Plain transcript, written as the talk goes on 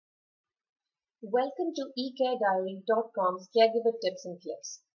Welcome to eCareDiary.com's Caregiver Tips and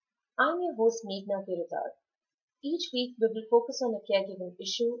Clips. I'm your host Meghna Giridhar. Each week we will focus on a caregiving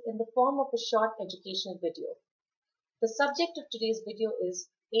issue in the form of a short educational video. The subject of today's video is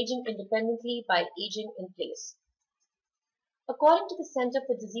Aging Independently by Aging in Place. According to the Center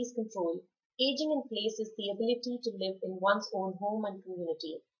for Disease Control, aging in place is the ability to live in one's own home and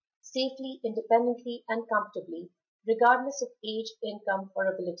community, safely, independently, and comfortably, regardless of age, income, or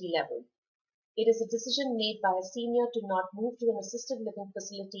ability level. It is a decision made by a senior to not move to an assisted living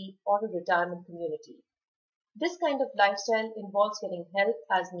facility or a retirement community. This kind of lifestyle involves getting help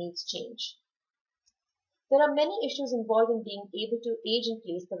as needs change. There are many issues involved in being able to age in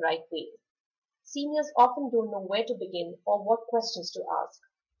place the right way. Seniors often don't know where to begin or what questions to ask.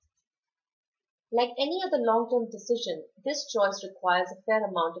 Like any other long-term decision, this choice requires a fair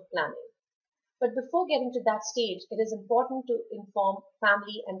amount of planning. But before getting to that stage, it is important to inform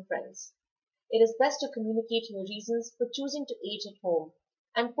family and friends. It is best to communicate your reasons for choosing to age at home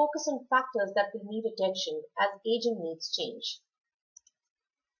and focus on factors that will need attention as aging needs change.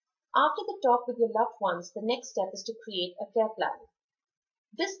 After the talk with your loved ones, the next step is to create a care plan.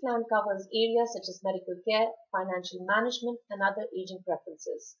 This plan covers areas such as medical care, financial management, and other aging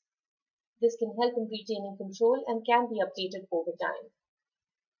preferences. This can help in retaining control and can be updated over time.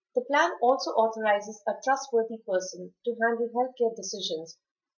 The plan also authorizes a trustworthy person to handle healthcare decisions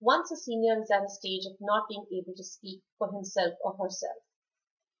once a senior is at a stage of not being able to speak for himself or herself.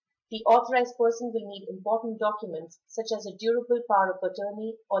 The authorized person will need important documents such as a durable power of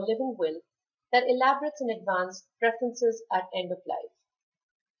attorney or living will that elaborates in advance preferences at end of life.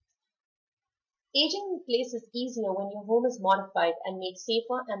 Aging in place is easier when your home is modified and made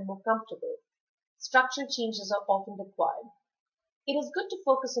safer and more comfortable. Structural changes are often required. It is good to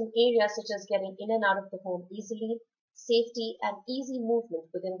focus on areas such as getting in and out of the home easily, safety, and easy movement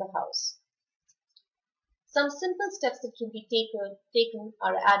within the house. Some simple steps that can be taken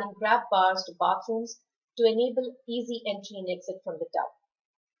are adding grab bars to bathrooms to enable easy entry and exit from the tub.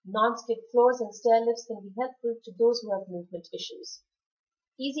 Non-skid floors and stair lifts can be helpful to those who have movement issues.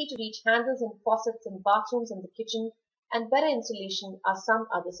 Easy to reach handles and faucets in bathrooms and the kitchen and better insulation are some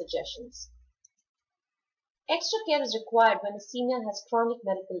other suggestions. Extra care is required when a senior has chronic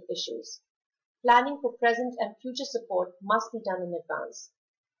medical issues. Planning for present and future support must be done in advance.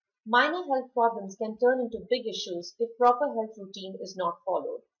 Minor health problems can turn into big issues if proper health routine is not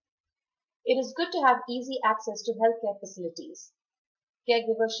followed. It is good to have easy access to healthcare facilities.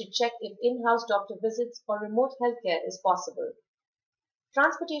 Caregivers should check if in-house doctor visits or remote healthcare is possible.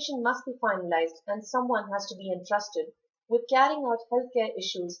 Transportation must be finalized and someone has to be entrusted with carrying out healthcare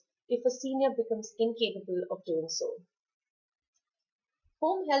issues if a senior becomes incapable of doing so.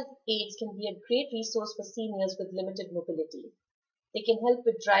 Home health aides can be a great resource for seniors with limited mobility. They can help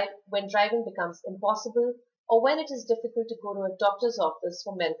with when driving becomes impossible or when it is difficult to go to a doctor's office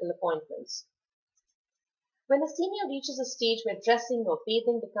for medical appointments. When a senior reaches a stage where dressing or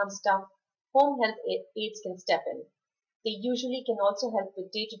bathing becomes tough, home health aides can step in. They usually can also help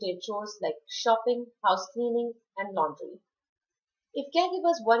with day-to-day chores like shopping, house cleaning, and laundry. If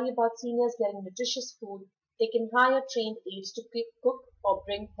caregivers worry about seniors getting nutritious food, they can hire trained aides to cook or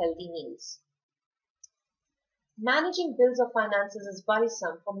bring healthy meals. Managing bills or finances is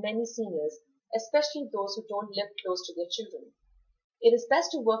worrisome for many seniors, especially those who don't live close to their children. It is best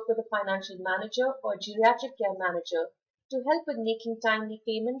to work with a financial manager or geriatric care manager to help with making timely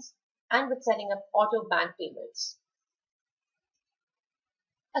payments and with setting up auto bank payments.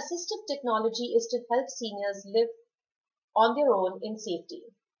 Assistive technology is to help seniors live on their own in safety.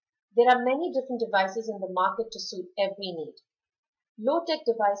 There are many different devices in the market to suit every need. Low-tech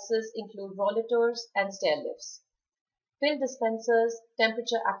devices include rollators and stair lifts. Pill dispensers,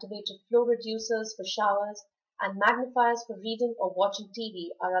 temperature-activated flow reducers for showers, and magnifiers for reading or watching TV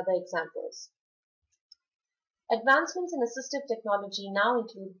are other examples. Advancements in assistive technology now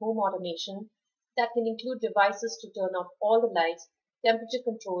include home automation that can include devices to turn off all the lights, temperature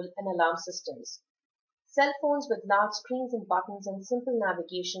control, and alarm systems. Cell phones with large screens and buttons and simple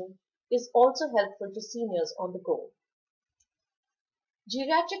navigation is also helpful to seniors on the go.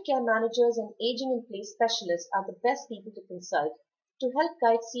 Geriatric care managers and aging in place specialists are the best people to consult to help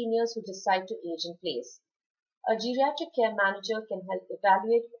guide seniors who decide to age in place. A geriatric care manager can help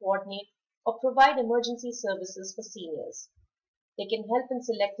evaluate, coordinate, or provide emergency services for seniors. They can help in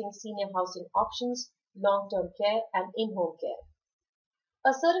selecting senior housing options, long-term care, and in-home care.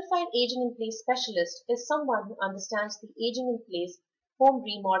 A certified aging in place specialist is someone who understands the aging in place home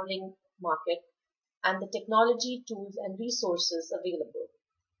remodeling market and the technology, tools, and resources available.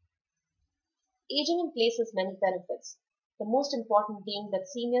 Aging in place has many benefits. the most important being that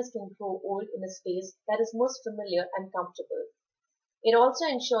seniors can grow old in a space that is most familiar and comfortable. It also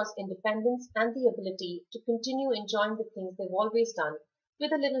ensures independence and the ability to continue enjoying the things they've always done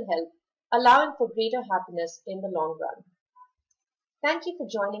with a little help, allowing for greater happiness in the long run. Thank you for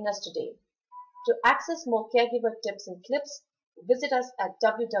joining us today. To access more caregiver tips and clips, visit us at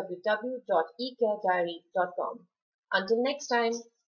www.ecarediary.com. Until next time.